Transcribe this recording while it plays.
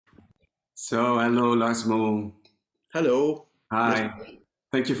Hello, Lars Muhl. Hello. Yes. Hi.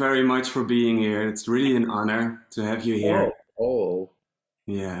 Thank you very much for being here. It's really an honor to have you here. Oh,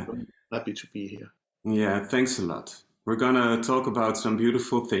 Yeah, I'm happy to be here. yeah, thanks a lot. We're gonna talk about some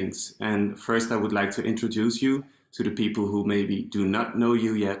beautiful things. And first, I would like to introduce you to the people who maybe do not know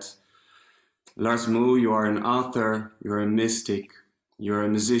you yet. Lars Muhl, you are an author, you're a mystic, you're a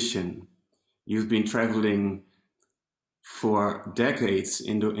musician. You've been traveling for decades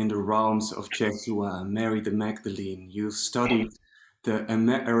in the realms of Jeshua, Mary the Magdalene. You've studied the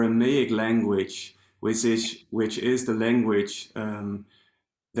Aramaic language, which is the language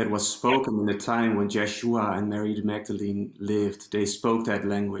that was spoken in the time when Jeshua and Mary the Magdalene lived. They spoke that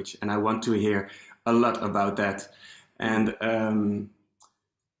language, and I want to hear a lot about that. And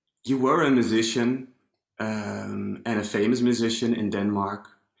you were a musician and a famous musician in Denmark,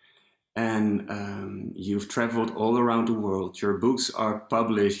 and you've traveled all around the world. Your books are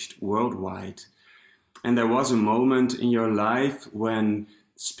published worldwide. And there was a moment in your life when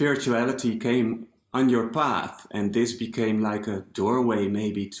spirituality came on your path, and this became like a doorway,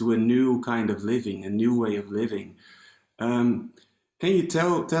 maybe, to a new kind of living, a new way of living. Um, can you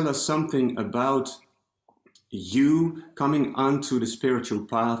tell us something about you coming onto the spiritual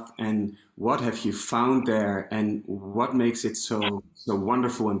path, and what have you found there, and what makes it so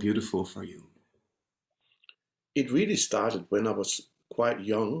wonderful and beautiful for you? It really started when I was quite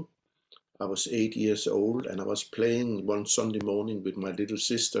young. I was 8 years old and I was playing one Sunday morning with my little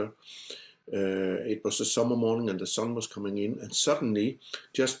sister. It was a summer morning and the sun was coming in, and suddenly,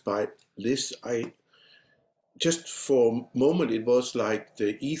 just by this, just for a moment, it was like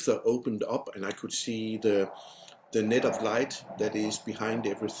the ether opened up and I could see the net of light that is behind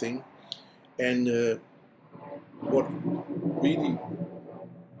everything. And what really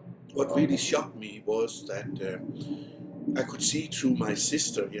what really shocked me was that I could see through my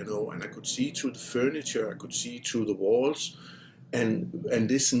sister, and I could see through the furniture, I could see through the walls, and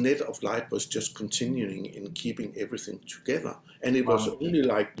this net of light was just continuing in keeping everything together. And it was Wow. only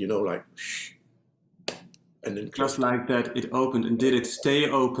like, like, shh, and then Just closed. like that, it opened, and did it stay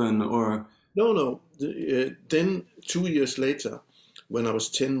open, or No, no. Then 2 years later, when I was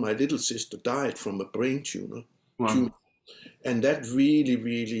 10, my little sister died from a brain tumor. well, tumor. And that really,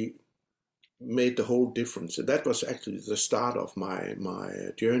 really made the whole difference. That was actually the start of my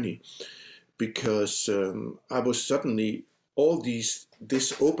journey, because I was suddenly,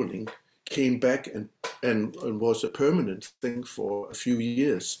 this opening came back and was a permanent thing for a few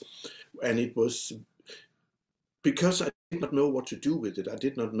years, and it was because I did not know what to do with it. I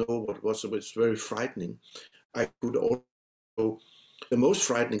did not know what it was very frightening. I could also, the most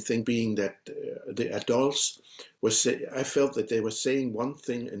frightening thing being that the adults I felt that they were saying one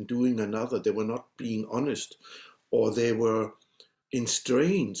thing and doing another. They were not being honest, or they were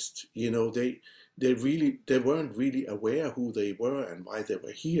estranged. They weren't really aware who they were and why they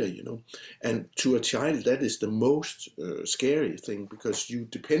were here. And to a child, that is the most scary thing, because you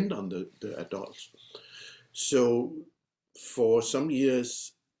depend on the adults. So for some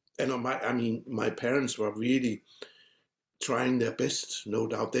years, and I mean, my parents were really trying their best, no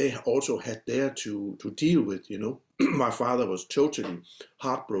doubt. They also had there to deal with. My father was totally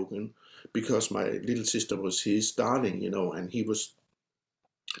heartbroken because my little sister was his darling, and he was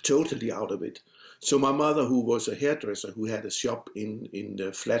totally out of it. So my mother, who was a hairdresser, who had a shop in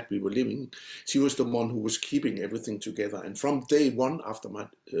the flat we were living, she was the one who was keeping everything together. And from day one after my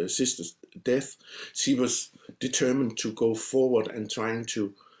sister's death, she was determined to go forward and trying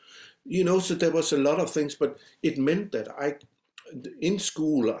to. So there was a lot of things, but it meant that in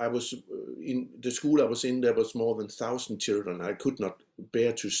school, in the school I was in, there was more than 1,000 children. I could not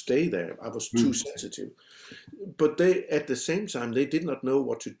bear to stay there. I was too hmm. sensitive. But they, at the same time, they did not know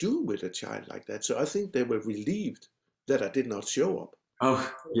what to do with a child like that. So I think they were relieved that I did not show up.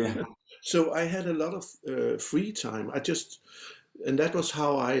 Oh, yeah, So I had a lot of free time. And that was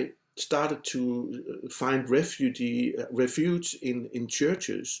how I started to find refuge in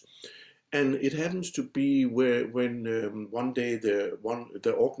churches. And it happens to be when one day the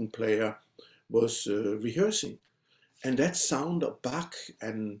organ player was rehearsing, and that sound of Bach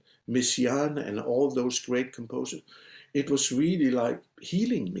and Messiaen and all those great composers, it was really like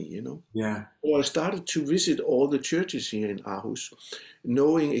healing me. yeah. So I started to visit all the churches here in Aarhus,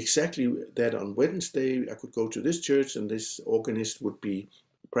 knowing exactly that on Wednesday I could go to this church and this organist would be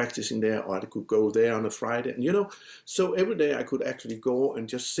practicing there, or I could go there on a Friday. And so every day I could actually go and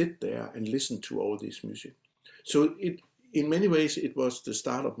just sit there and listen to all this music. So in many ways, it was the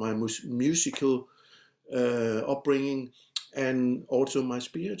start of my musical upbringing, and also my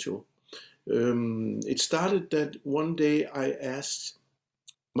spiritual. It started that one day I asked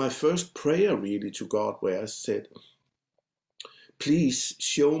my first prayer really to God, where I said, please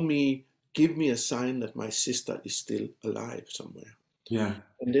show me, give me a sign that my sister is still alive somewhere. Yeah.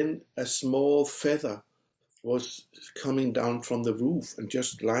 And then a small feather was coming down from the roof and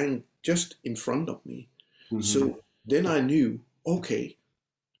just lying just in front of me. So then I knew, okay,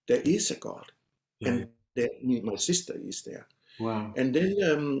 there is a God, Yeah. and that my sister is there. Wow. And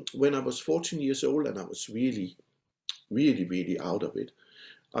then when I was 14 years old and I was really, really, really out of it,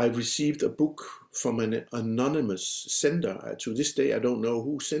 I received a book from an anonymous sender. To this day, I don't know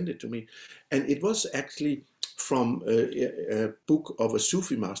who sent it to me. And it was actually from a book of a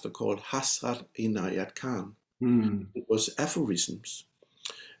Sufi master called Hasrat Inayat Khan. It was aphorisms.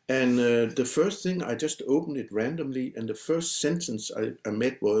 And the first thing, I just opened it randomly, and the first sentence I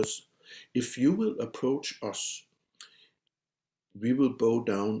met was, if you will approach us, we will bow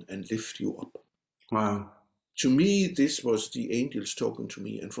down and lift you up. Wow. To me, this was the angels talking to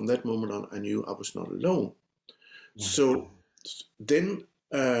me. And from that moment on, I knew I was not alone. Yeah. So then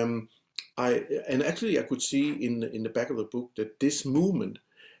I could see in the back of the book that this movement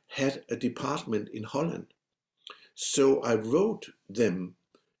had a department in Holland. So I wrote them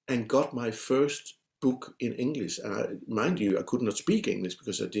and got my first book in English. And mind you, I could not speak English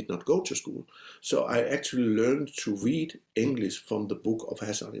because I did not go to school. So I actually learned to read English from the book of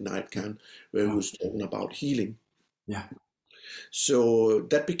Hassan Inayat Khan, where he was talking about healing. Yeah. So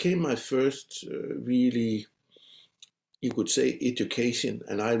that became my first really, you could say, education.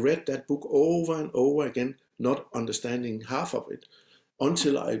 And I read that book over and over again, not understanding half of it,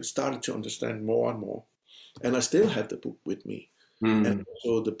 until I started to understand more and more. And I still have the book with me. And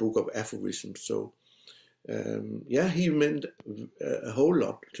also the book of aphorisms. So he meant a whole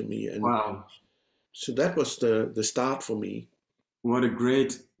lot to me. And wow. so that was the start for me. What a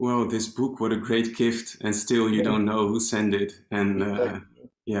great, well, this book, what a great gift. And still you don't know who sent it. And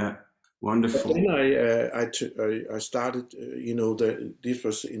yeah, wonderful. But then I started, this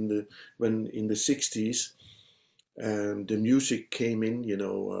was in the 60s, and the music came in,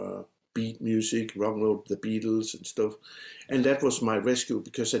 beat music, rock and roll, the Beatles and stuff. And that was my rescue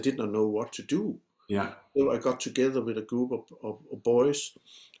because I did not know what to do. Yeah. So I got together with a group of boys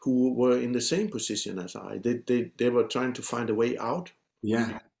who were in the same position as I. They were trying to find a way out.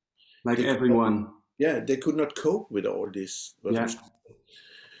 Yeah. Like They everyone. they could not cope with all this. Yeah.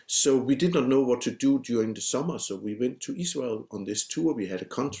 So we did not know what to do during the summer. So we went to Israel on this tour. We had a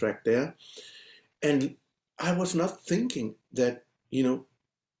contract there. And I was not thinking that,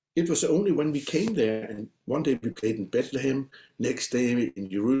 it was only when we came there, and one day we played in Bethlehem, next day in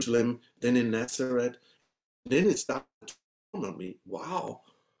Jerusalem, then in Nazareth. Then it started to dawn on me, wow,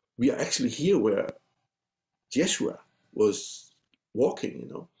 we are actually here where Jeshua was walking,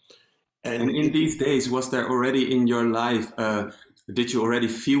 And in these days, was there already in your life, did you already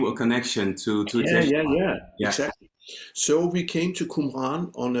feel a connection to Jeshua? Yeah, exactly. So we came to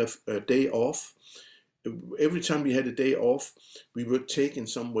Qumran on a day off. Every time we had a day off, we were taken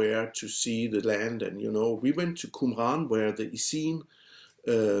somewhere to see the land. And, we went to Qumran, where the Essene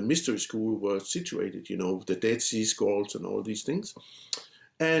mystery school was situated, the Dead Sea Scrolls and all these things.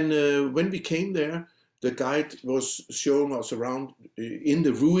 And when we came there, the guide was showing us around in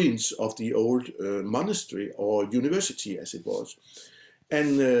the ruins of the old monastery or university, as it was.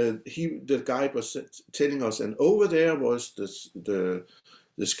 And the guide was telling us, and over there was the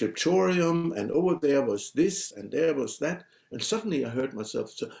scriptorium, and over there was this, and there was that. And suddenly I heard myself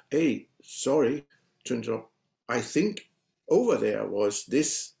say, hey, sorry to interrupt. I think over there was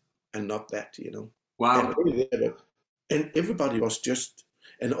this and not that, Wow. And everybody was just,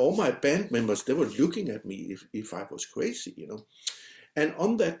 and all my band members, they were looking at me if I was crazy, And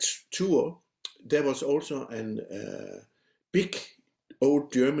on that tour, there was also a big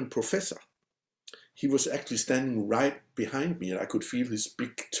old German professor. He was actually standing right behind me, and I could feel his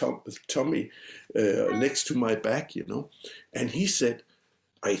big tummy next to my back, And he said,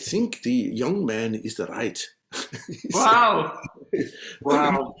 I think the young man is right. Wow.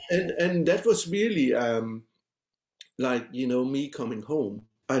 Wow. And that was really like, me coming home.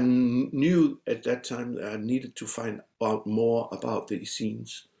 I knew at that time that I needed to find out more about the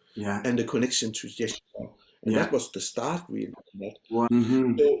Essenes and the connection to Jeshua. And that was the start, really. Wow.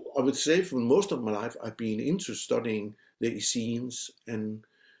 So I would say for most of my life, I've been into studying the Essenes and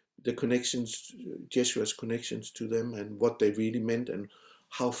the connections, Jeshua's connections to them, and what they really meant, and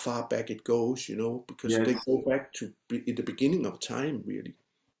how far back it goes, because they go back to in the beginning of time, really.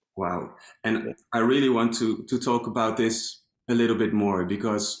 Wow. And I really want to talk about this a little bit more,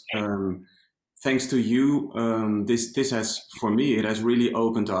 because thanks to you, this has, for me, it has really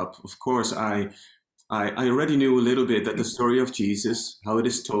opened up. Of course, I I already knew a little bit that the story of Jesus, how it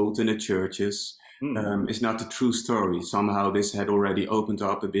is told in the churches, is not the true story. Somehow this had already opened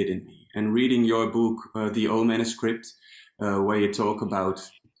up a bit in me. And reading your book, The O Manuscript, where you talk about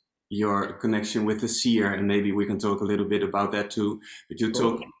your connection with the seer, and maybe we can talk a little bit about that too. But you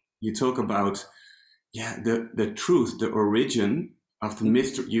talk about the truth, the origin of the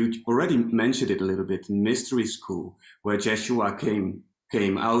mystery. You already mentioned it a little bit, the mystery school where Jeshua came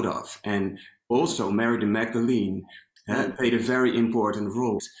out of, and also Mary Magdalene played a very important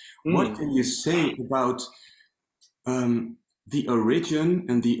role. What can you say about the origin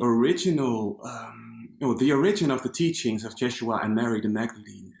and the original, the origin of the teachings of Jeshua and Mary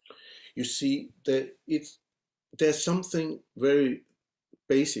Magdalene? You see, there's something very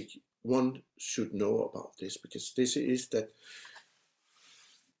basic one should know about this, because this is that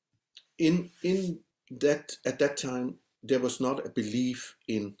in that at that time there was not a belief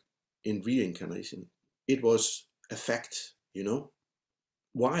in reincarnation. It was a fact, you know.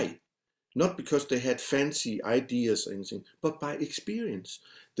 Why? Not because they had fancy ideas or anything, but by experience.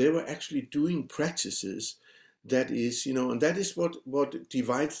 They were actually doing practices that is, you know, and that is what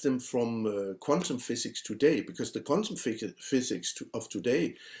divides them from quantum physics today, because the quantum physics of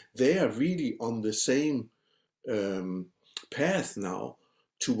today, they are really on the same path now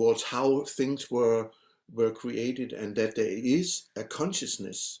towards how things were created, and that there is a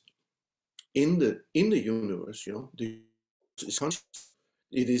consciousness in the universe, you know. The universe is conscious,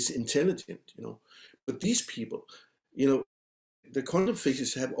 it is intelligent, you know. But these people, you know, the quantum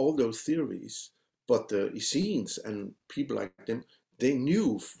physicists have all those theories, but the Essenes and people like them, they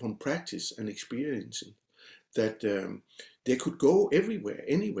knew from practice and experiencing that they could go everywhere,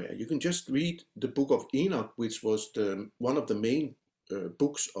 anywhere. You can just read the book of Enoch, which was one of the main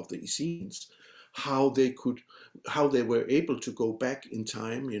books of the Essenes, how they were able to go back in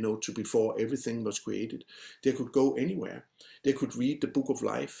time, you know, to before everything was created. They could go anywhere. They could read the book of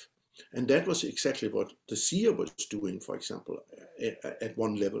life. And that was exactly what the seer was doing, for example, at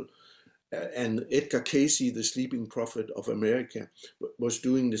one level. And Edgar Cayce, the sleeping prophet of America, was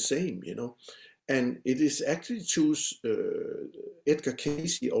doing the same, you know. And it is actually through Edgar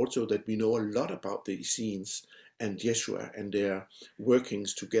Cayce also that we know a lot about the Essenes and Jeshua and their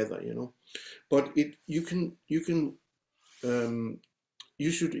workings together, you know. But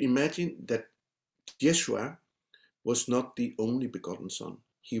you should imagine that Jeshua was not the only begotten son.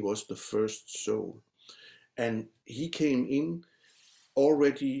 He was the first soul. And he came in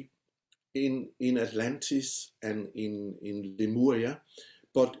already in Atlantis and in Lemuria,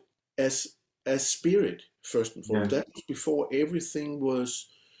 but as spirit, first and foremost. That was before everything was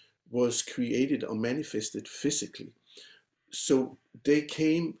created or manifested physically. So he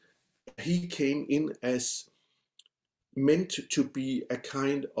came in as meant to be a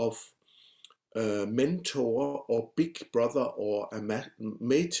kind of mentor or big brother or a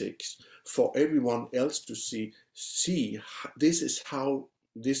matrix for everyone else to see this is how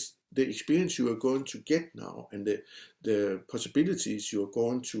the experience you are going to get now, and the possibilities you are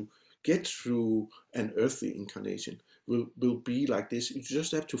going to get through an earthly incarnation will be like this. You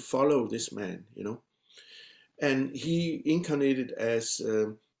just have to follow this man, you know. And he incarnated as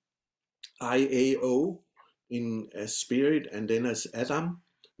IAO in as spirit, and then as Adam,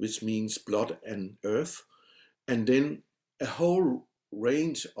 which means blood and earth, and then a whole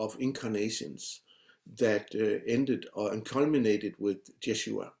range of incarnations that ended and culminated with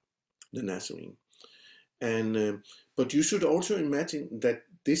Jeshua, the Nazarene. And but you should also imagine that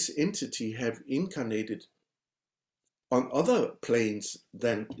this entity have incarnated on other planes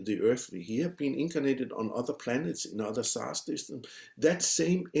than the earthly. He have been incarnated on other planets, in other star systems. That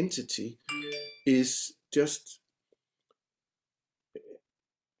same entity is just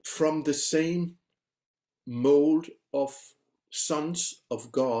from the same mold of sons of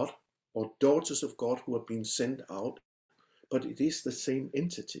God or daughters of God who have been sent out, but it is the same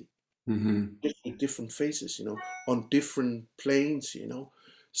entity, just with different faces, you know, on different planes, you know,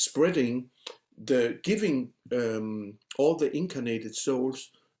 spreading giving all the incarnated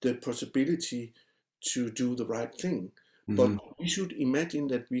souls the possibility to do the right thing. But we should imagine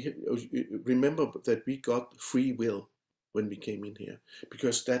that remember that we got free will when we came in here,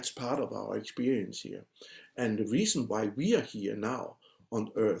 because that's part of our experience here. And the reason why we are here now on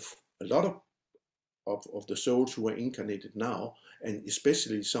earth, a lot of the souls who are incarnated now, and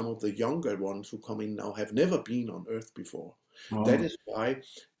especially some of the younger ones who come in now, have never been on earth before. Oh. That is why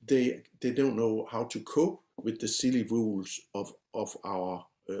they don't know how to cope with the silly rules of our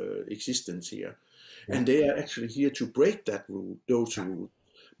existence here. Yeah. And they are actually here to break those rules.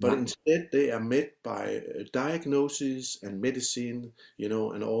 But instead they are met by diagnosis and medicine, you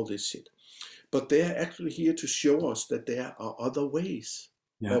know, and all this shit. but they're actually here to show us that there are other ways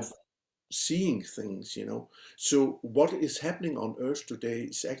Yeah. of seeing things, you know. So what is happening on Earth today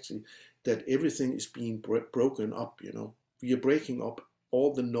is actually that everything is being broken up, you know. We are breaking up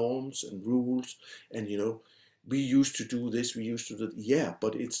all the norms and rules, and you know, we used to do this, we used to do that. Yeah,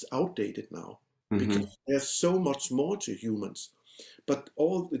 but it's outdated now Mm-hmm. because there's so much more to humans. But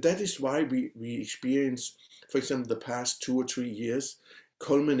all that is why we experience, for example, the past 2 or 3 years,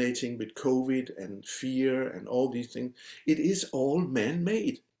 culminating with COVID and fear and all these things. It is all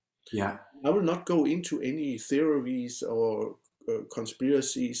man-made. Yeah. I will not go into any theories or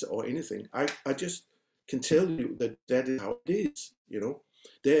conspiracies or anything. I just can tell you that that is how it is. You know,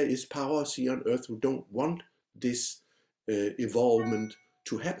 there is powers here on Earth who don't want this evolvement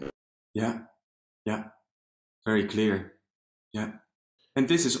to happen. Yeah. Yeah. Very clear. Yeah. And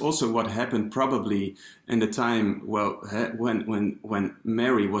this is also what happened probably in the time, well, when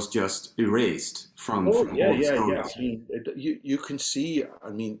Mary was just erased Oh from yeah, all the yeah, yeah. stories. I mean, you can see. I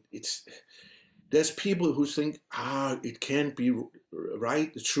mean, there's people who think it can't be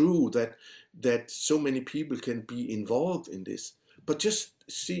right, true that so many people can be involved in this. But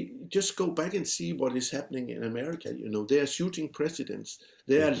just go back and see what is happening in America. You know, they are shooting presidents,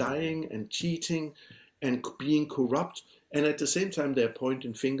 they are lying and cheating and being corrupt, and at the same time they're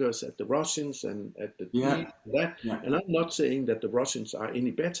pointing fingers at the Russians and at the Yeah. this and that. Yeah. And I'm not saying that the Russians are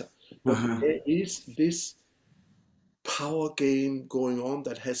any better, but Uh-huh. there is this power game going on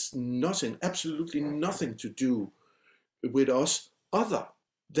that has nothing, absolutely nothing to do with us other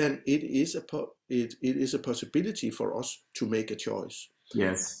than it is a possibility for us to make a choice.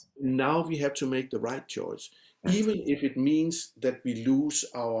 Yes. Now we have to make the right choice, Yes. even if it means that we lose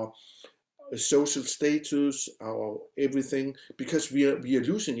our social status, our everything, because we are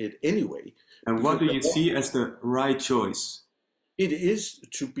losing it anyway. And what Because do you see as the right choice? it is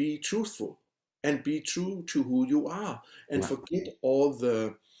to be truthful and be true to who you are and Yeah. forget all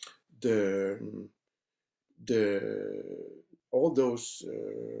the the all those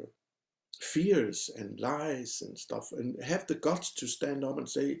fears and lies and stuff, and have the guts to stand up and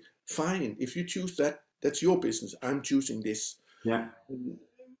say, fine, if you choose that, that's your business, I'm choosing this. Yeah.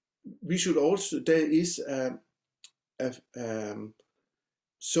 We should also, there is a,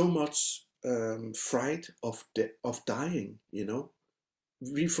 so much fright of dying, you know.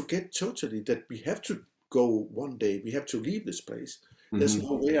 We forget totally that we have to go one day, we have to leave this place. There's Mm-hmm.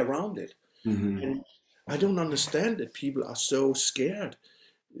 no way around it. Mm-hmm. And I don't understand that people are so scared,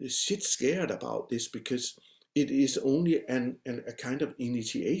 shit scared about this, because it is only a kind of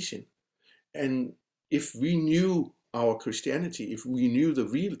initiation. And if we knew our Christianity, if we knew the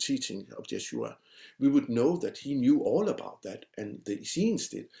real teaching of Jeshua, we would know that he knew all about that, and the Essenes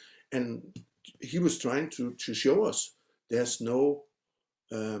did. And he was trying to show us there's no,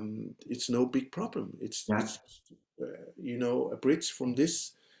 it's no big problem. Yeah. It's you know, a bridge from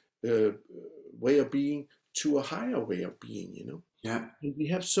this uh, way of being to a higher way of being, you know. Yeah. And we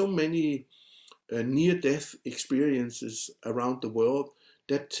have so many near-death experiences around the world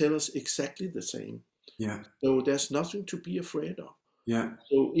that tell us exactly the same. Yeah. So there's nothing to be afraid of. Yeah.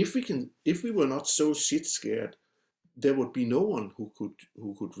 So if we were not so shit scared, there would be no one who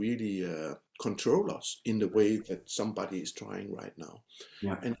could really control us in the way that somebody is trying right now.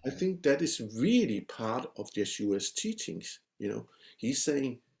 Yeah. And I think that is really part of Jeshua's teachings. You know, he's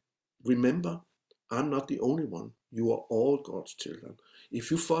saying, remember, I'm not the only one. You are all God's children.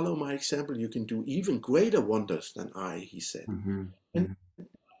 If you follow my example, you can do even greater wonders than I, he said. Mm-hmm. And Mm-hmm.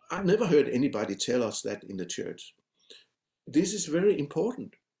 I've never heard anybody tell us that in the church. This is very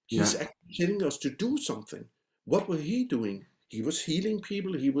important. Yeah. He's actually telling us to do something. What was he doing? He was healing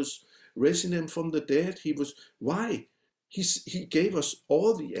people. He was raising them from the dead. Why? He gave us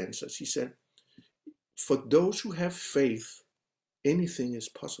all the answers. He said, for those who have faith, anything is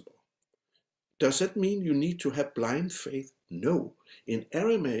possible. Does that mean you need to have blind faith? No. In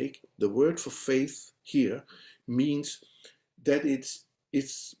Aramaic, the word for faith here means that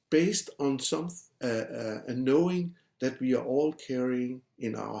it's based on a knowing that we are all carrying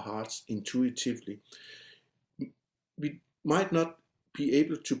in our hearts intuitively. We might not be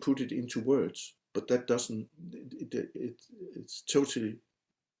able to put it into words, but that doesn't. It's totally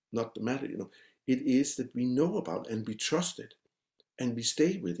not the matter. You know, it is that we know about and we trust it and we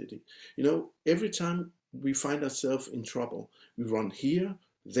stay with it. You know, every time we find ourselves in trouble, we run here,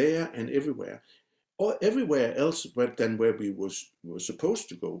 there, and everywhere, or everywhere else than where we were supposed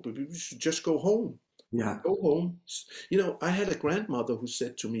to go. But we should just go home. Yeah. Go home. You know, I had a grandmother who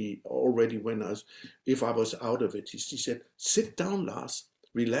said to me already if I was out of it, she said, "Sit down, Lars,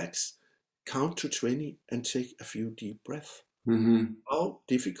 relax, count to 20, and take a few deep breaths." Hmm. How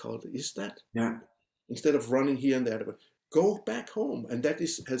difficult is that? Yeah. Instead of running here and there, but go back home. And that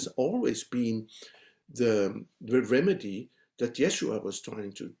has always been the remedy that Jeshua was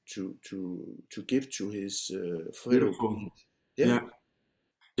trying to give to his fellow Beautiful. beings. Yeah, Yeah.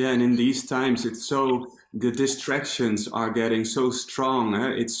 Yeah, and in these times, it's so the distractions are getting so strong.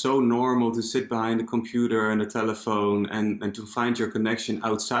 It's so normal to sit behind the computer and the telephone and to find your connection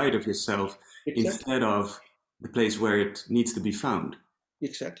outside of yourself exactly, instead of the place where it needs to be found.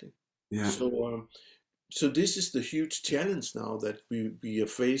 exactly. Yeah. So this is the huge challenge now that we are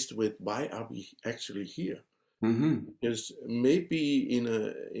faced with. Why are we actually here? Mm-hmm. Because maybe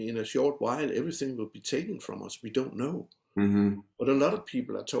in a short while everything will be taken from us. We don't know. Mm-hmm. But a lot of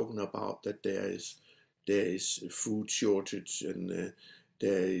people are talking about that there is food shortage and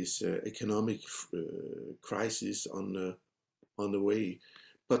there is economic crisis on the way.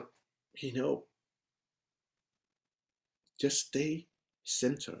 But you know, just stay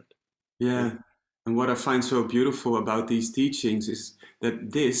centered. You Yeah. And what I find so beautiful about these teachings is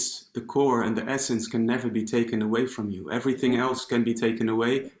that this, the core and the essence, can never be taken away from you. Everything know? else can be taken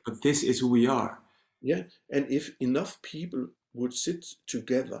away, but this is who we are. Yeah, and if enough people would sit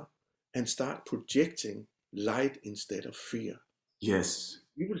together and start projecting light instead of fear, Yes.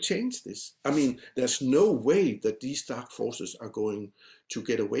 we will change this. I mean, there's no way that these dark forces are going to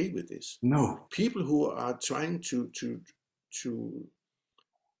get away with this. No. People who are trying to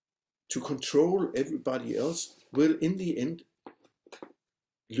to control everybody else will, in the end,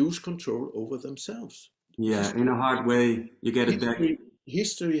 lose control over themselves. Yeah. In a History, hard way, you get it back.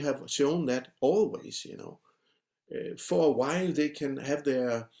 history have shown that always. For a while they can have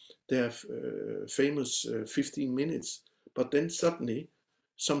their famous 15 minutes, but then suddenly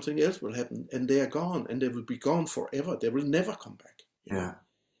something else will happen and they are gone and they will be gone forever. They will never come back. Yeah.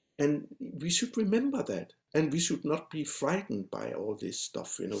 And we should remember that, and we should not be frightened by all this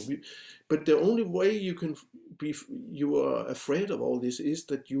stuff. But the only way you are afraid of all this is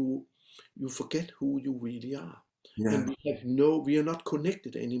that you forget who you really are, and Yeah. we are not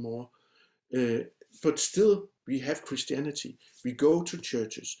connected anymore. uh, but still we have Christianity. We go to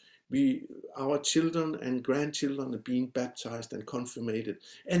churches. Our children and grandchildren are being baptized and confirmed,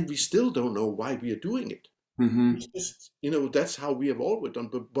 and we still don't know why we are doing it. Mm-hmm. It's just, that's how we have always done.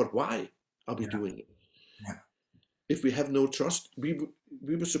 But why are we Yeah. doing it? Yeah. If we have no trust, we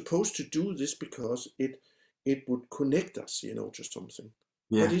were supposed to do this because it would connect us, to something.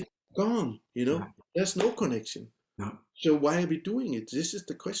 But Yeah. it's gone. Yeah. There's no connection. No. So why are we doing it? This is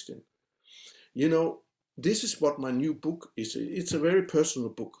the question. You know, this is what my new book is. It's a very personal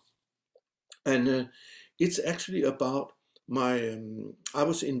book, and it's actually about my. I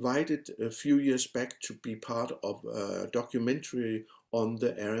was invited a few years back to be part of a documentary on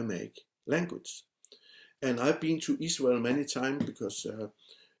the Aramaic language, and I've been to Israel many times because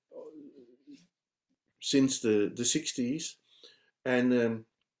since the 60s, and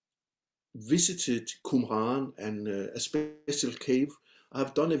visited Qumran and a special cave.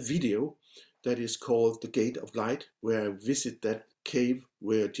 I've done a video that is called The Gate of Light, where I visit that cave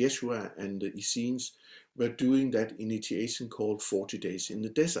where Jeshua and the Essenes were doing that initiation called 40 Days in the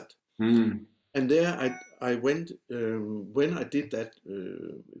Desert. Mm. And there I went, when I did that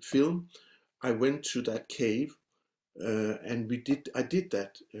film, I went to that cave and I did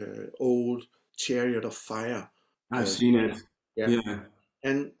that old chariot of fire. I've Uh, seen it. yeah. Yeah.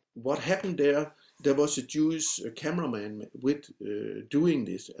 And what happened there, there was a Jewish cameraman with doing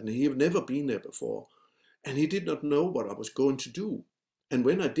this, and he had never been there before. And he did not know what I was going to do. And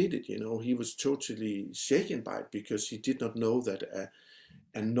when I did it, he was totally shaken by it because he did not know that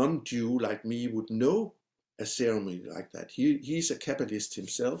a non-Jew like me would know a ceremony like that. He's a Kabbalist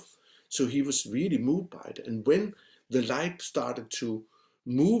himself, so he was really moved by it. And when the light started to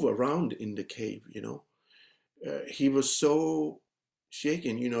move around in the cave, he was so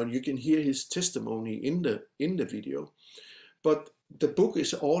shaken. You can hear his testimony in the video. But the book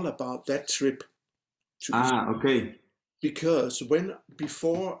is all about that trip to Israel. Ah, okay. Because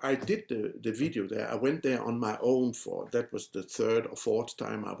before I did the video there, I went there on my own that was the third or fourth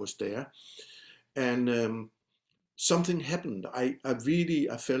time I was there. And something happened. I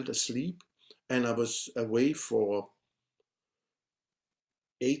felt asleep, and I was away for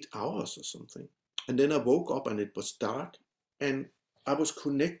 8 hours or something. And then I woke up and it was dark, and I was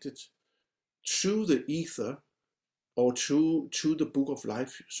connected through the ether or to the book of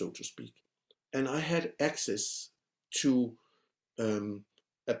life, so to speak. And I had access to um,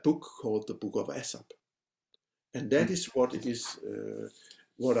 a book called the Book of Asap. And that is what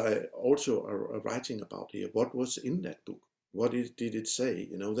I also are writing about here. What was in that book? did it say?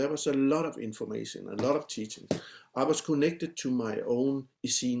 You know, there was a lot of information, a lot of teaching. I was connected to my own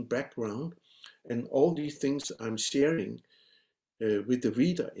Essene background, and all these things I'm sharing with the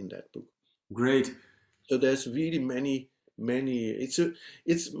reader in that book. Great. So there's really many.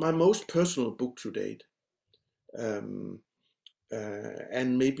 It's my most personal book to date, um,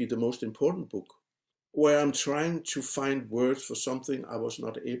 and maybe the most important book, where I'm trying to find words for something I was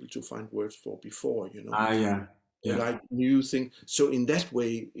not able to find words for before. You know, Ah, yeah. Yeah. like new thing. So in that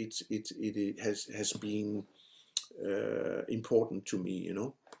way, it has been important to me. You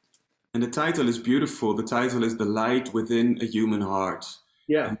know. And the title is beautiful. The title is The Light Within a Human Heart.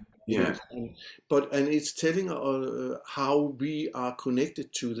 Yeah, And it yeah. is. And it's telling how we are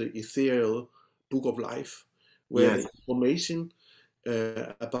connected to the ethereal book of life, where Yes. the information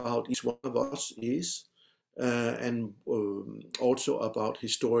about each one of us is, and also about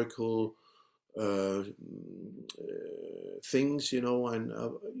historical things, you know, and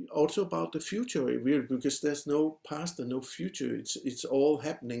also about the future, really, because there's no past and no future. It's all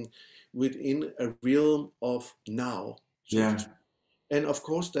happening within a realm of now, so to Yeah. speak. And of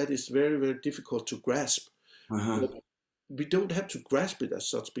course, that is very, very difficult to grasp. Uh-huh. But we don't have to grasp it as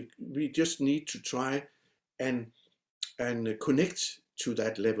such. We just need to try and connect to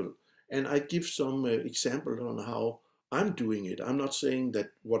that level. And I give some examples on how I'm doing it. I'm not saying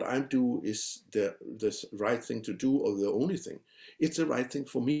that what I do is the right thing to do or the only thing. It's the right thing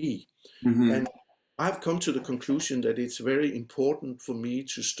for me. Mm-hmm. And I've come to the conclusion that it's very important for me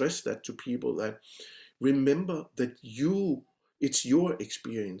to stress that to people, that remember that it's your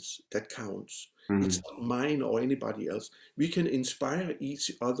experience that counts. Mm-hmm. It's not mine or anybody else. We can inspire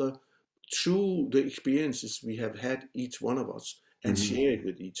each other through the experiences we have had, each one of us, and Mm-hmm. share it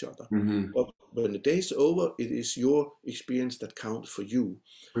with each other. Mm-hmm. But when the day's over, it is your experience that counts for you.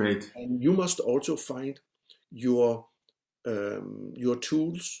 Great. And you must also find your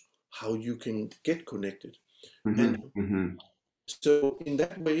tools, how you can get connected. Mm-hmm. And Mm-hmm. so in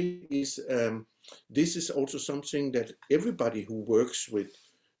that way is this is also something that everybody who works with,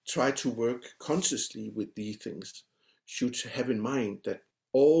 try to work consciously with these things, should have in mind, that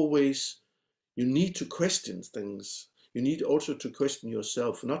always you need to question things. You need also to question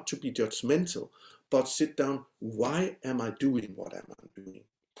yourself, not to be judgmental, but sit down. Why am I doing what am I doing?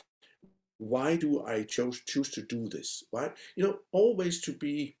 Why do I choose to do this? Why, you know, always to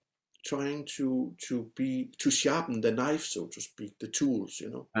be trying to sharpen the knife, so to speak, the tools, you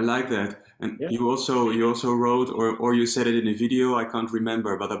know. I like that. And Yeah. you also wrote, or you said it in a video, I can't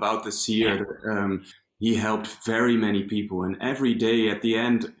remember, but about the seer that he helped very many people, and every day at the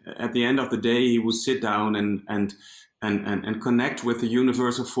end of the day he would sit down and connect with the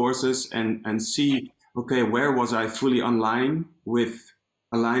universal forces and see, okay, where was I fully online with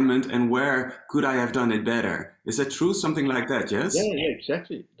alignment, and where could I have done it better? Is that true? Something like that, Yeah, yes? yeah,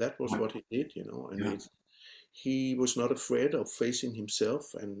 exactly. That was what he did, you know, and Yeah. he was not afraid of facing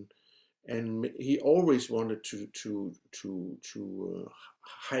himself, and he always wanted to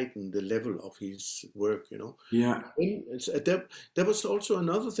heighten the level of his work, you know. Yeah. And there was also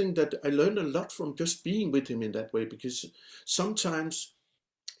another thing that I learned a lot from just being with him in that way, because sometimes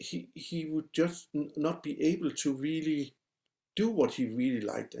he would just not be able to really do what he really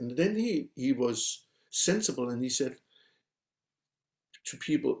liked, and then he was sensible, and he said to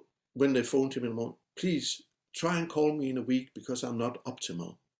people when they phoned him in the morning, please try and call me in a week because I'm not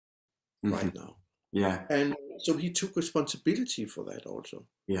optimal Hmm. right now. Yeah. And so he took responsibility for that also,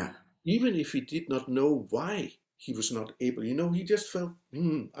 Yeah. even if he did not know why he was not able. You know, he just felt,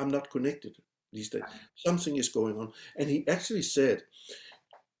 I'm not connected these days. Something is going on. And he actually said,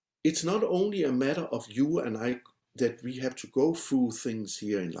 it's not only a matter of you and I that we have to go through things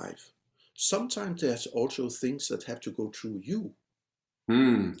here in life. Sometimes there's also things that have to go through you.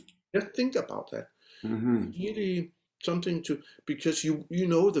 Mm. Just think about that. Hmm. Really something to, because you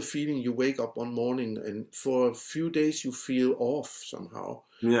know the feeling, you wake up one morning and for a few days you feel off somehow,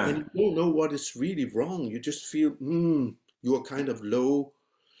 and Yeah. you don't know what is really wrong. You just feel you are kind of low,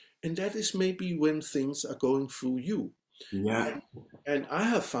 and that is maybe when things are going through you. Yeah. And I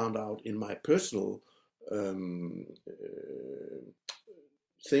have found out in my personal um,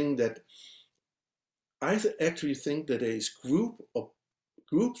 thing that actually think that there is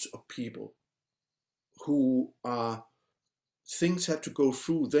groups of people who are, things have to go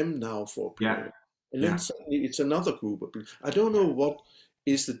through them now for a Yeah. period. And then Yeah. suddenly it's another group of people. I don't know what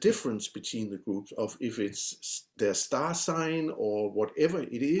is the difference between the groups, of if it's their star sign or whatever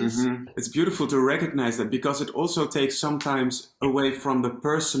it is. It's beautiful to recognize that, because it also takes sometimes away from the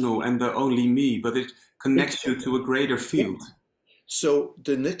personal and the only me, but it connects you Exactly. to a greater Yeah. field. So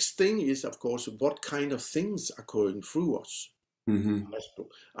the next thing is, of course, what kind of things are going through us. Mm-hmm.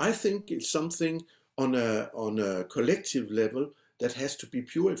 I think it's something on a collective level that has to be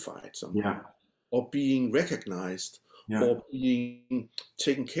purified somehow, Yeah. or being recognized, Yeah. or being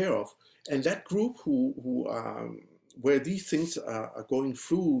taken care of. And that group who are where these things are going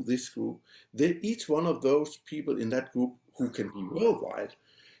through this group, they, each one of those people in that group who can be worldwide,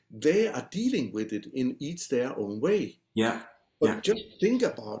 they are dealing with it in each their own way. Yeah. Yeah. But just think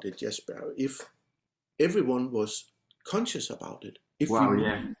about it, Jasper, if everyone was conscious about it, if we Wow. knew,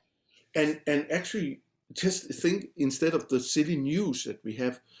 Yeah. and actually just think, instead of the silly news that we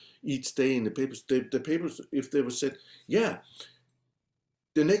have each day in the papers, the papers, if they were said, yeah,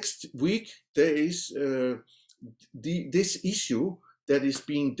 the next week there is this issue that is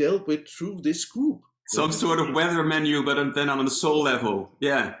being dealt with through this group. You Some know, sort of weather menu, but then on the soul level.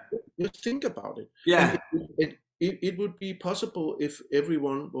 Yeah. just think about it, and Yeah. it would be possible if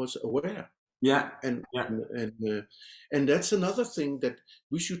everyone was aware. Yeah. And Yeah. and uh, and that's another thing, that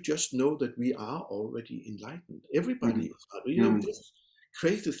we should just know that we are already enlightened. Everybody Mm. is. You know, Mm. this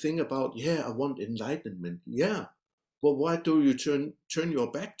crazy thing about, yeah, I want enlightenment. Yeah, but why do you turn your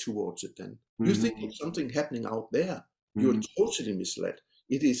back towards it then? You think Mm-hmm. it's something happening out there. You're Mm-hmm. totally misled.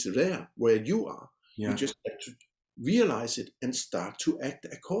 It is there where you are. You Yeah. just have to realize it and start to act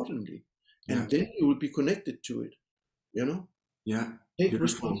accordingly, Yeah. and then you will be connected to it. You know, Yeah. take Beautiful.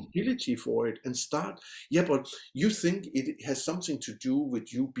 responsibility for it and start. Yeah, but you think it has something to do with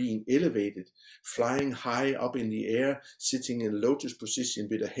you being elevated, flying high up in the air, sitting in a lotus position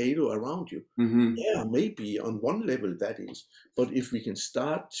with a halo around you. Mm-hmm. Yeah, maybe on one level that is. But if we can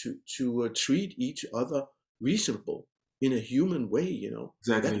start to treat each other reasonable in a human way, you know,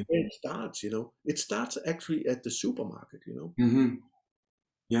 that's Exactly. where it starts. You know, it starts actually at the supermarket. You know, Mm-hmm.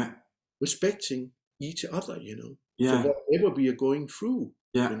 Yeah. respecting each other. You know, for Yeah. whatever we are going through.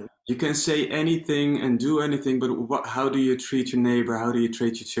 Yeah. You know, You can say anything and do anything, but how do you treat your neighbor? How do you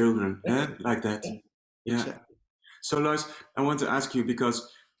treat your children? Yeah, exactly. like that. Yeah, Yeah. exactly. So, Lars, I want to ask you because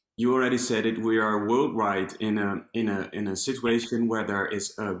you already said it. We are worldwide in a situation where there is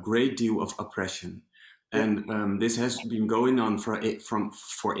a great deal of oppression, Yeah. and this has been going on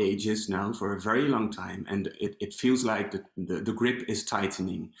for ages now, for a very long time, and it feels like the grip is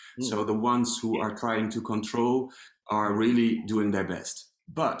tightening. Mm. So the ones who are trying to control are really doing their best,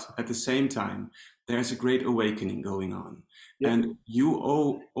 but at the same time, there's a great awakening going on. Yeah. And you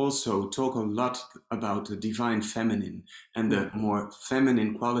also talk a lot about the divine feminine and Mm. the more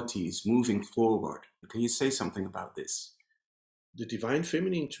feminine qualities moving forward. Can you say something about this? The divine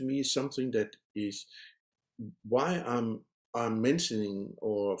feminine to me is something that is why I'm mentioning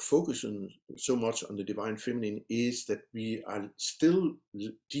or focusing so much on the divine feminine, is that we are still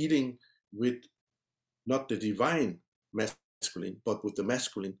dealing with not the divine masculine, but with the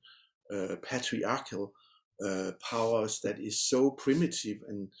masculine patriarchal powers that is so primitive,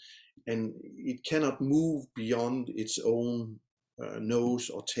 and it cannot move beyond its own nose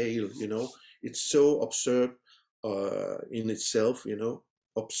or tail. You know, it's so absurd in itself. You know,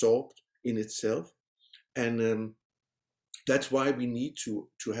 absorbed in itself, and that's why we need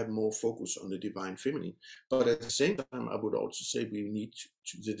to have more focus on the divine feminine. But at the same time, I would also say we need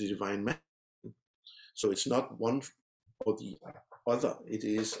the divine masculine. So it's not one or the other. It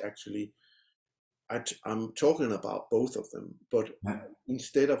is actually, I'm talking about both of them, but Yeah.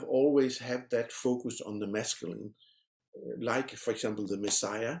 instead of always have that focus on the masculine, like for example the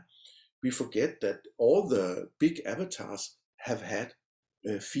Messiah, we forget that all the big avatars have had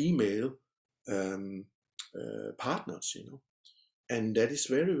female um, partners, you know, and that is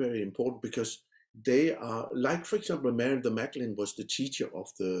very, very important, because they are, like for example, Mary the Magdalene was the teacher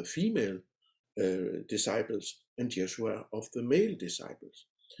of the female disciples, and Jeshua of the male disciples.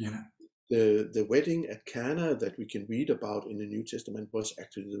 Yeah. The wedding at Cana that we can read about in the New Testament was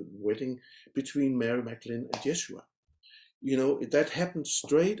actually the wedding between Mary Magdalene and Jeshua. You know, that happened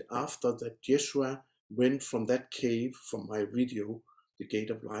straight after that Jeshua went from that cave, from my video, the Gate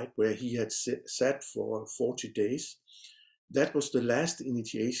of Light, where he had sat for 40 days. That was the last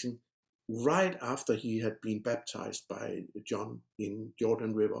initiation, right after he had been baptized by John in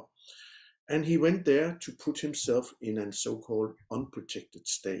Jordan River. And he went there to put himself in a so-called unprotected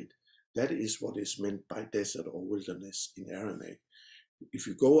state. That is what is meant by desert or wilderness in Aramaic. If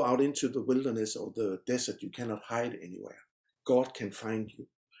you go out into the wilderness or the desert, you cannot hide anywhere. God can find you.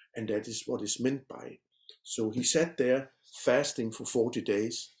 And that is what is meant by it. So he sat there fasting for 40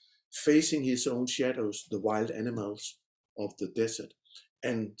 days, facing his own shadows, the wild animals of the desert,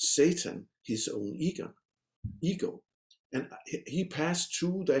 and Satan, his own ego. And he passed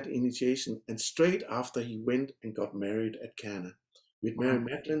through that initiation, and straight after he went and got married at Cana. with Mary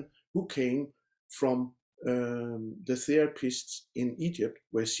Magdalene, who came from the therapists in Egypt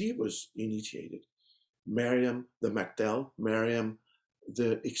where she was initiated. Miriam the Magdal, Miriam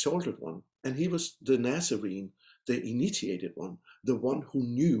the exalted one. And he was the Nazarene, the initiated one, the one who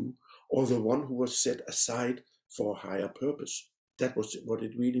knew, or the one who was set aside for a higher purpose. That was what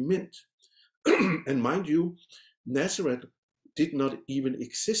it really meant. And mind you, Nazareth did not even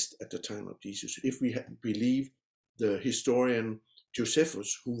exist at the time of Jesus. If we believe the historian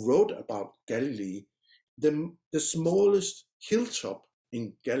Josephus, who wrote about Galilee, the smallest hilltop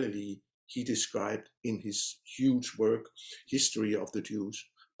in Galilee he described in his huge work, History of the Jews,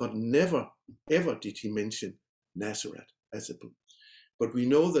 but never, ever did he mention Nazareth as a book. But we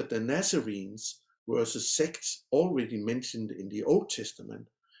know that the Nazarenes was a sect already mentioned in the Old Testament,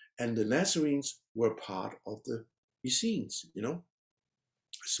 and the Nazarenes were part of the Essenes, a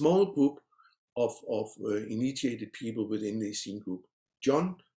small group of initiated people within the Essene group.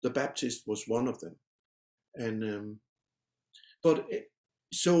 John the Baptist was one of them. And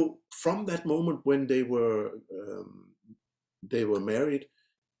so from that moment when they were married,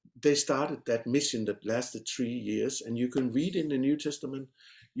 they started that mission that lasted 3 years. And you can read in the New Testament,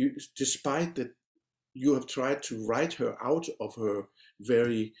 despite that you have tried to write her out of her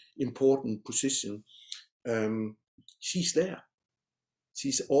very important position, she's there.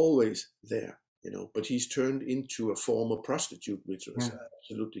 She's always there, but he's turned into a former prostitute, which was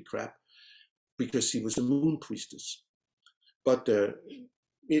absolutely crap, because she was a moon priestess. But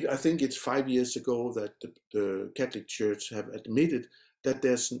I think it's 5 years ago that the Catholic Church have admitted that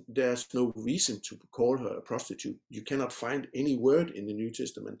there's no reason to call her a prostitute. You cannot find any word in the New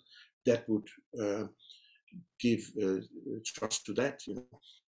Testament that would give trust to that.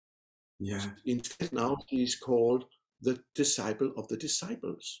 Yeah. Instead, now she's called the disciple of the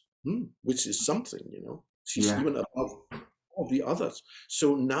disciples, which is something. She's even above all the others.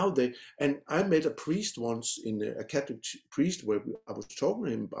 So now and I met a priest once, a Catholic priest, where I was talking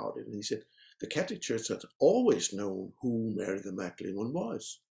to him about it, and he said the Catholic Church has always known who Mary the Magdalene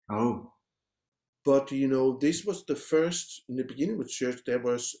was. Oh. But this was the first. In the beginning of the church, there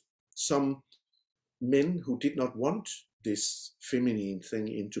was some men who did not want this feminine thing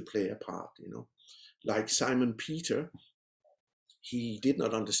into play a part. Like Simon Peter, he did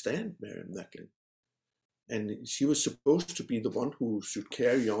not understand Mary Magdalene. And she was supposed to be the one who should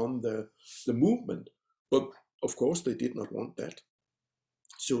carry on the movement. But of course, they did not want that.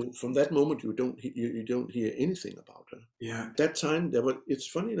 So from that moment, you don't hear anything about her. Yeah. That time, it's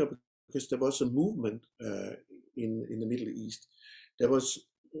funny, because there was a movement in the Middle East. There was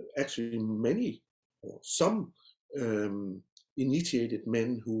actually many, or some initiated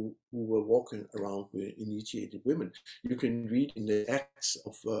men who were walking around with initiated women. You can read in the Acts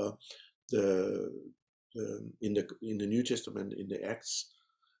of in the New Testament, in the Acts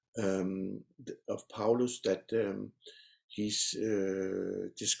of Paulus, that he's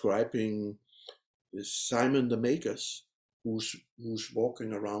describing Simon the Magus, who's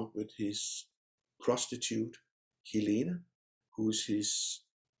walking around with his prostitute Helena, who's his.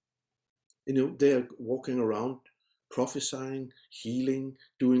 They're walking around prophesying, healing,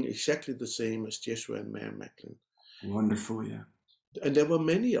 doing exactly the same as Jeshua and Mary Magdalene. Wonderful, yeah. And there were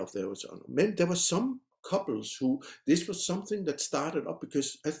many of those. There were some couples who, this was something that started up,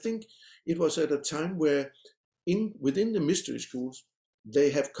 because I think it was at a time where within the mystery schools, they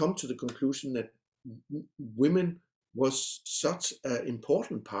have come to the conclusion that women was such an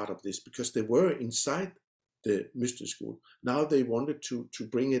important part of this, because they were inside the mystery school. Now they wanted to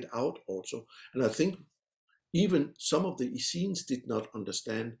bring it out also. And I think even some of the Essenes did not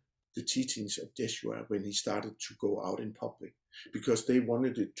understand the teachings of Jeshua when he started to go out in public, because they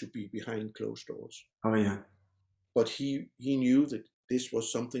wanted it to be behind closed doors. Oh, yeah. But he knew that this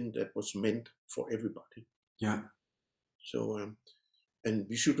was something that was meant for everybody. Yeah. So, and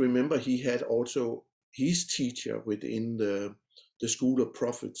we should remember he had also his teacher within the school of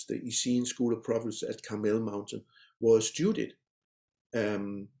prophets, the Essene school of prophets at Carmel Mountain, was Judith,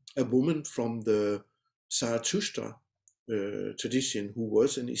 a woman from the Zarathustra tradition, who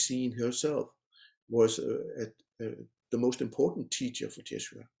was an Essene herself, was the most important teacher for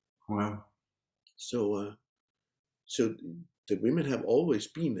Jeshua. Wow. So the women have always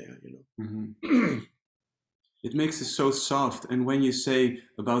been there, Mm-hmm. It makes it so soft. And when you say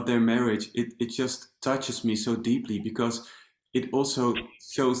about their marriage, it just touches me so deeply, because it also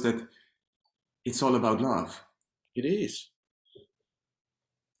shows that it's all about love. It is.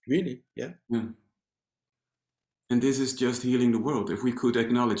 Really, yeah. And this is just healing the world, if we could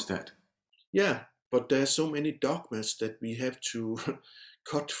acknowledge that. Yeah, but there's so many dogmas that we have to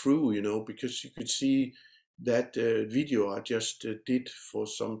cut through, because you could see that video I just did for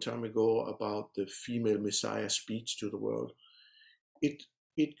some time ago about the female Messiah speech to the world, it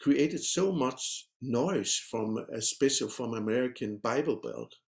created so much noise from, especially from American Bible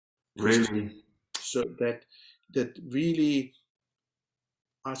Belt Christians, Really? so that really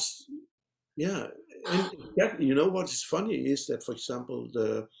us, yeah. And that, you know what is funny is that, for example,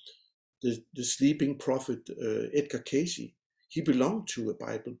 the sleeping prophet Edgar Casey, he belonged to a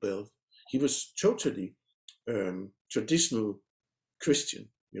Bible Belt. He was totally traditional Christian,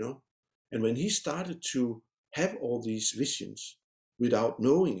 you know. And when he started to have all these visions without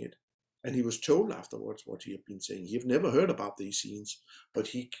knowing it, and he was told afterwards what he had been saying, he had never heard about these scenes, but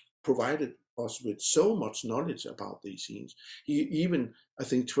he provided us with so much knowledge about these scenes. He even, I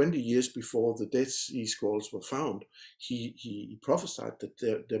think 20 years before the Dead Sea Scrolls were found, he prophesied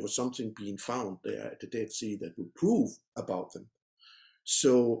that there was something being found there at the Dead Sea that would prove about them.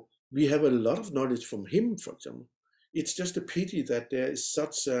 So we have a lot of knowledge from him, for example. It's just a pity that there is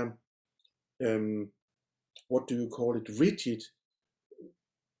such what do you call it, rigid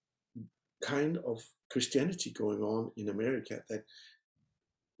kind of Christianity going on in America, that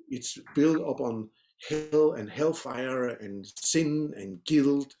it's built up on hell and hellfire and sin and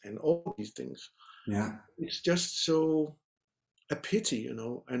guilt and all these things. Yeah. It's just so a pity, you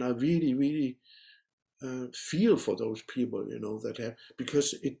know, and I really, really feel for those people, you know, that have,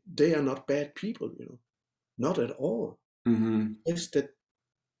 because they are not bad people, you know, not at all. Mm-hmm. It's that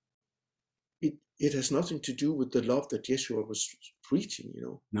it has nothing to do with the love that Jeshua was preaching, you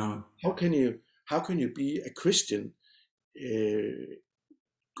know. No. How can you be a Christian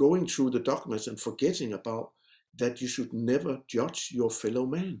going through the dogmas and forgetting about that you should never judge your fellow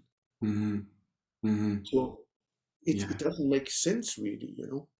man? Mm-hmm. Mm-hmm. So Yeah. it doesn't make sense, really, you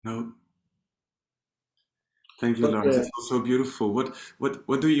know. No. Thank you, But Lars. It's also beautiful.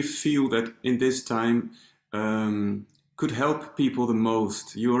 What do you feel that in this time could help people the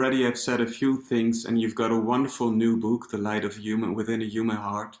most? You already have said a few things, and you've got a wonderful new book, The Light of Human Within a Human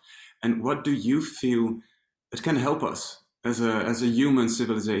Heart. And what do you feel that can help us as a human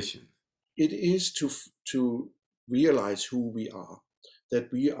civilization? it is to realize who we are,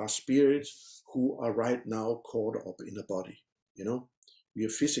 that we are spirits who are right now caught up in a body, you know. We are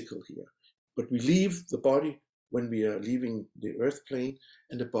physical here, but we leave the body when we are leaving the earth plane,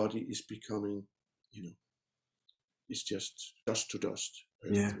 and the body is becoming, you know, it's just dust to dust.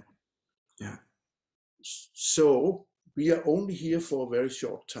 Yeah. Yeah. So we are only here for a very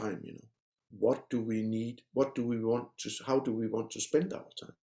short time, you know. What do we need? What do we want to, how do we want to spend our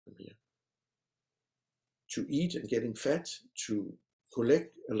time here? To eat and getting fat, to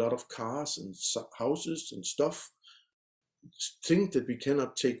collect a lot of cars and houses and stuff, things that we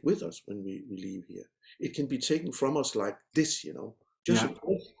cannot take with us when we leave here. It can be taken from us like this, you know, just an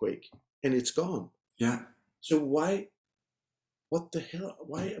earthquake, and it's gone. Yeah. So what the hell,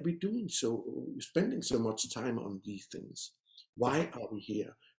 why are we doing so, spending so much time on these things? Why are we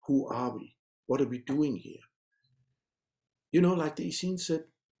here? Who are we? What are we doing here? You know, like the Essene said,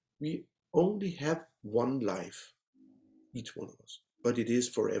 we only have one life, each one of us, but it is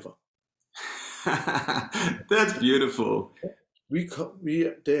forever. That's beautiful.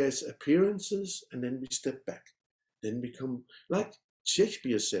 There's appearances, and then we step back. Then we come, like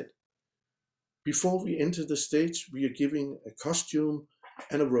Shakespeare said, before we enter the stage, we are giving a costume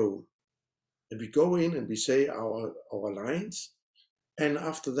and a role. And we go in and we say our lines. And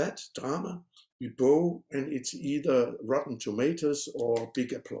after that drama, we bow, and it's either Rotten Tomatoes or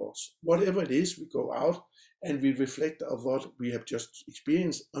big applause. Whatever it is, we go out and we reflect on what we have just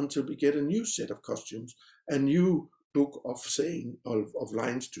experienced until we get a new set of costumes, a new book of saying, of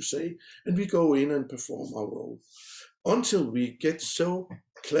lines to say, and we go in and perform our role. Until we get so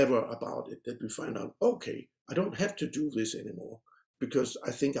clever about it that we find out, okay, I don't have to do this anymore because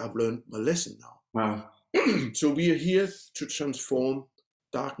I think I've learned my lesson now. Wow. So we are here to transform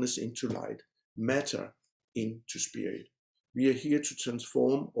darkness into light, matter into spirit. We are here to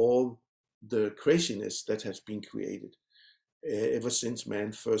transform all the craziness that has been created ever since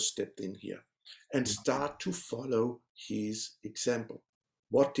man first stepped in here, and start to follow his example.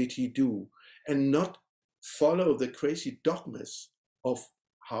 What did he do? And not follow the crazy dogmas of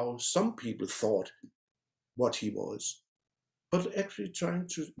how some people thought what he was, but actually trying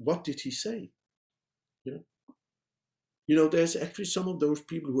to, what did he say? You know, there's actually some of those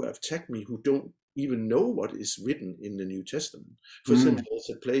people who have attacked me who don't even know what is written in the New Testament. For example, there's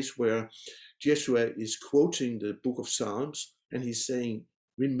a place where Jeshua is quoting the book of Psalms, and he's saying,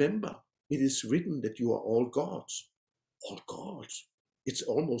 remember, it is written that you are all gods. All gods. It's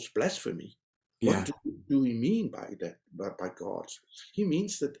almost blasphemy. Yeah. What do we mean by that, by gods? He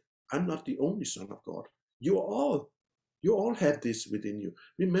means that I'm not the only son of God. You all have this within you.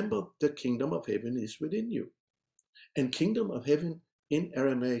 Remember, the kingdom of heaven is within you. And kingdom of heaven in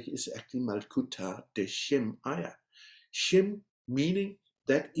Aramaic is actually Malkuta de Shem Aya. Shem meaning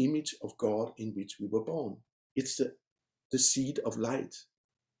that image of God in which we were born. It's the seed of light.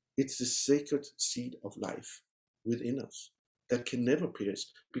 It's the sacred seed of life within us that can never perish,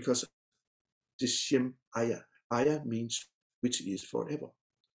 because the Shem Aya. Aya means which is forever.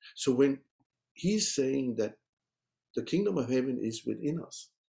 So when he's saying that the kingdom of heaven is within us,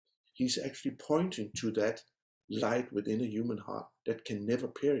 he's actually pointing to that light within a human heart that can never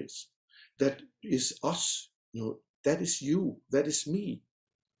perish. That is us, that is you, that is me.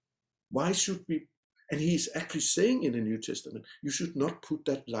 Why should we? And he's actually saying in the New Testament, you should not put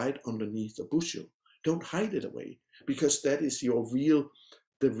that light underneath a bushel. Don't hide it away, because that is the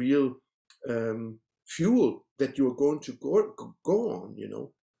real fuel that you're going to go on.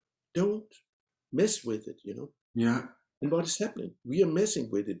 Don't mess with it. Yeah. And what is happening? We are messing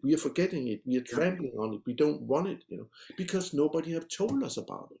with it. We are forgetting it. We are trampling on it. We don't want it, because nobody have told us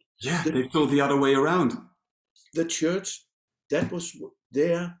about it. Yeah, they told the other way around. The church, that was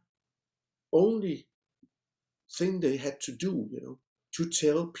their only thing they had to do, to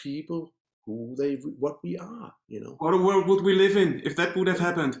tell people what we are, What a world would we live in if that would have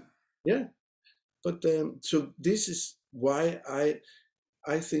happened? Yeah, but so this is why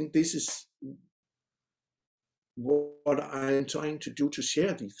I think this is what I'm trying to do, to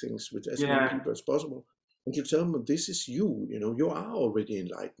share these things with as many people as possible, and to tell them this is you. You are already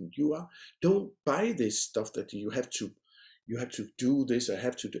enlightened. You are. Don't buy this stuff that you have to do this. I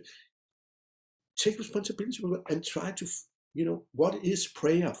have to do. Take responsibility and try to. What is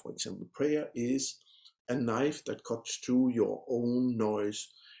prayer? For example, prayer is a knife that cuts through your own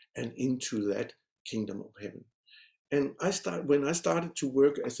noise and into that kingdom of heaven. And when I started to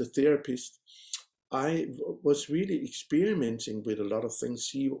work as a therapist, I was really experimenting with a lot of things.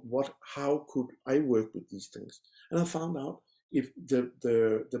 How could I work with these things? And I found out if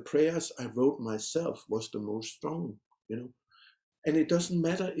the prayers I wrote myself was the most strong, And it doesn't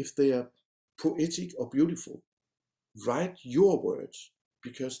matter if they are poetic or beautiful. Write your words,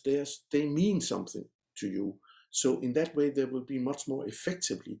 because they mean something to you. So in that way, they will be much more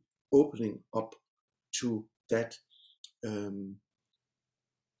effectively opening up to that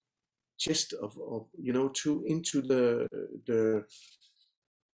chest of into the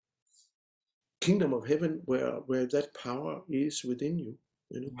kingdom of heaven, where that power is within you.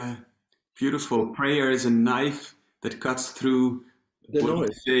 Yeah. Beautiful. Prayer is a knife that cuts through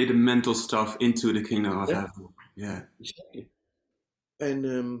the mental stuff into the kingdom of heaven. Yeah, exactly.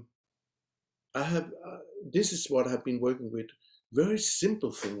 And I have this is what I've been working with. Very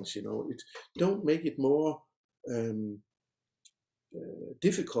simple things, don't make it more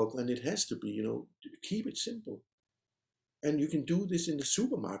difficult than it has to be. Keep it simple. And you can do this in the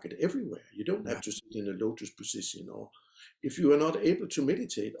supermarket everywhere. You don't have to sit in a lotus position, or if you are not able to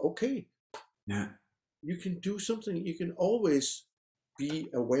meditate, okay. Yeah. You can do something. You can always be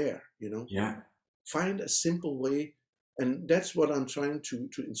aware, Yeah. Find a simple way. And that's what I'm trying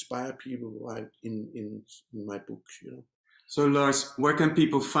to inspire people in my books, So Lars, where can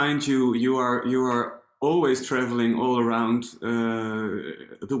people find you? You are always traveling all around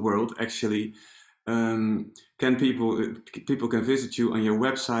the world, actually. Can people can visit you on your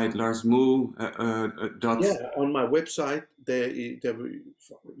website, Lars Muhl. On my website there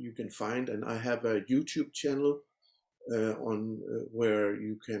you can find, and I have a YouTube channel on where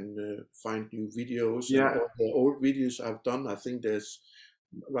you can find new videos. Yeah. And all the old videos I've done. I think there's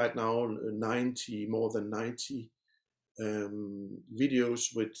right now more than 90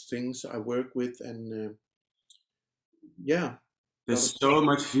 videos with things I work with, and there's so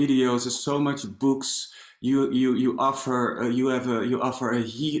much videos, there's so much books. You offer you have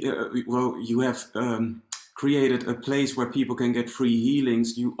created a place where people can get free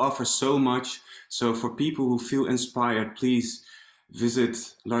healings. You offer so much. So for people who feel inspired, please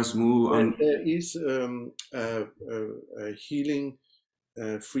visit Lars Muhl. There is a healing,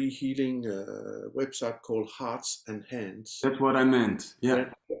 free healing website called Hearts and Hands. That's what I meant.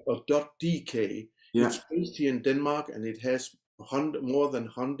 Yeah. .dk. Yeah. It's based here in Denmark, and it has more than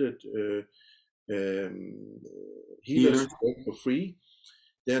 100 healers who work for free.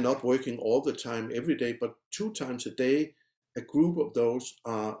 They're not working all the time every day, but 2 times a day, a group of those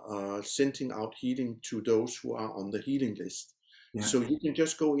are sending out healing to those who are on the healing list. Yeah. So you can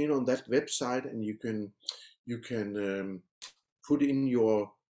just go in on that website, and you can put in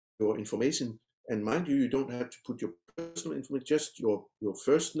your information. And mind you, you don't have to put your personal information, just your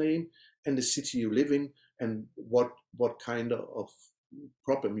first name and the city you live in, and what kind of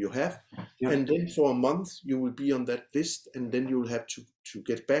problem you have. Yeah. And then for a month you will be on that list, and then you'll have to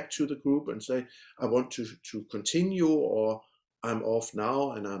get back to the group and say, I want to continue, or I'm off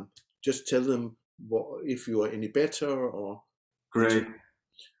now, and I'm just tell them if you are any better, or Great.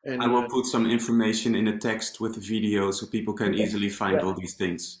 and I will put some information in the text with the video so people can easily find all these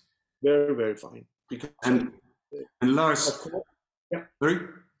things. very, very fine. Because and Lars, of course, yeah. Sorry?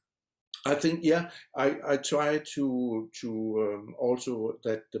 I think, I try to also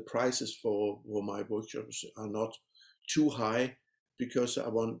that the prices for my workshops are not too high, because I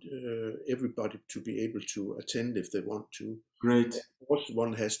want everybody to be able to attend if they want to. Great. Of course,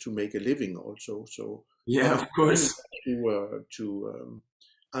 one has to make a living also. So yeah, of course.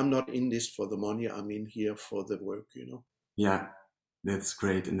 I'm not in this for the money. I'm in here for the work. Yeah, that's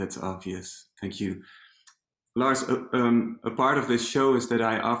great, and that's obvious. Thank you. Lars, a part of this show is that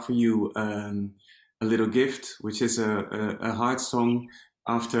I offer you a little gift, which is a heart song.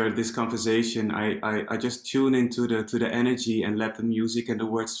 After this conversation, I just tune into the energy and let the music and the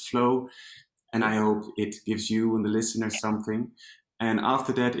words flow, and I hope it gives you and the listener something. And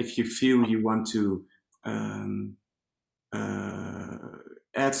after that, if you feel you want to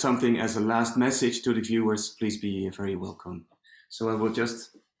add something as a last message to the viewers, please be very welcome. So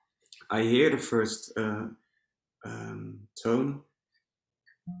I hear the first tone.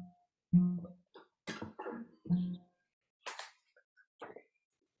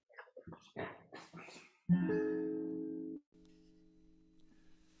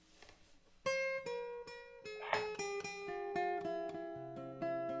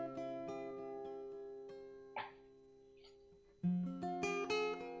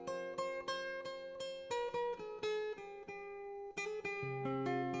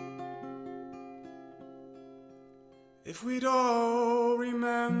 If we'd all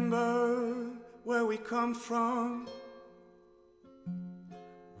remember where we come from,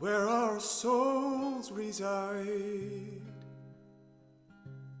 where our souls reside,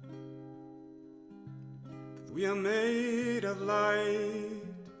 we are made of light,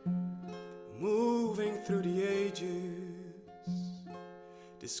 moving through the ages,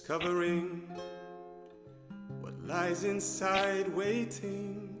 discovering what lies inside,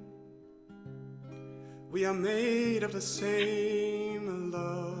 waiting. We are made of the same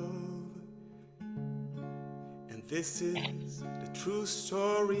love, and this is the true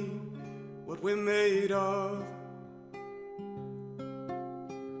story, what we're made of.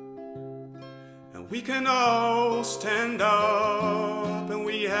 And we can all stand up, and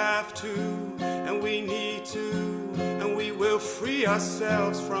we have to, and we need to, and we will free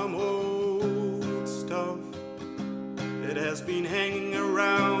ourselves from old stuff that has been hanging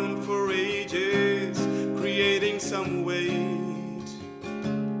around for ages, creating some weight.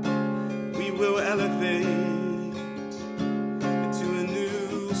 We will elevate into a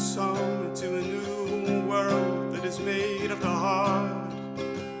new song, into a new world that is made of the heart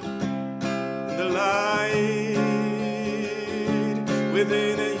and the light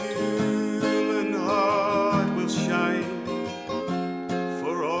within a human heart will shine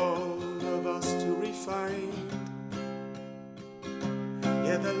for all of us to refine.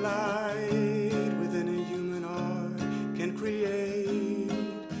 Yeah, the light within a human heart can create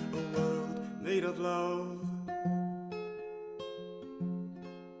a world made of love.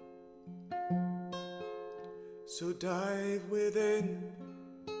 So dive within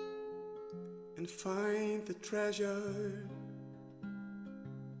and find the treasure.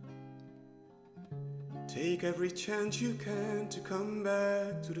 Take every chance you can to come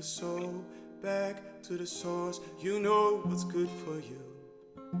back to the soul, back to the source. You know what's good for you.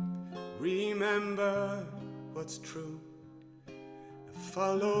 Remember what's true.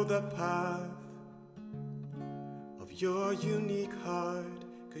 Follow the path of your unique heart,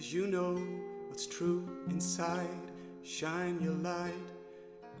 'cause you know what's true inside. Shine your light.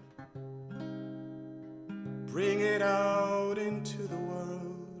 Bring it out into the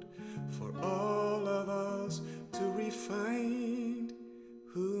world for all of us to refine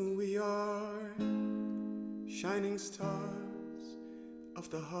who we are. Shining stars of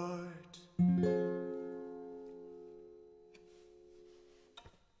the heart.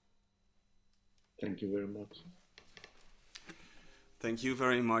 Thank you very much. Thank you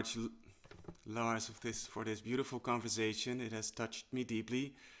very much, Lars, for this beautiful conversation. It has touched me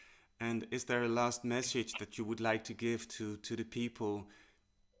deeply. And is there a last message that you would like to give to the people?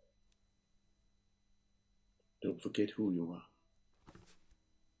 Don't forget who you are.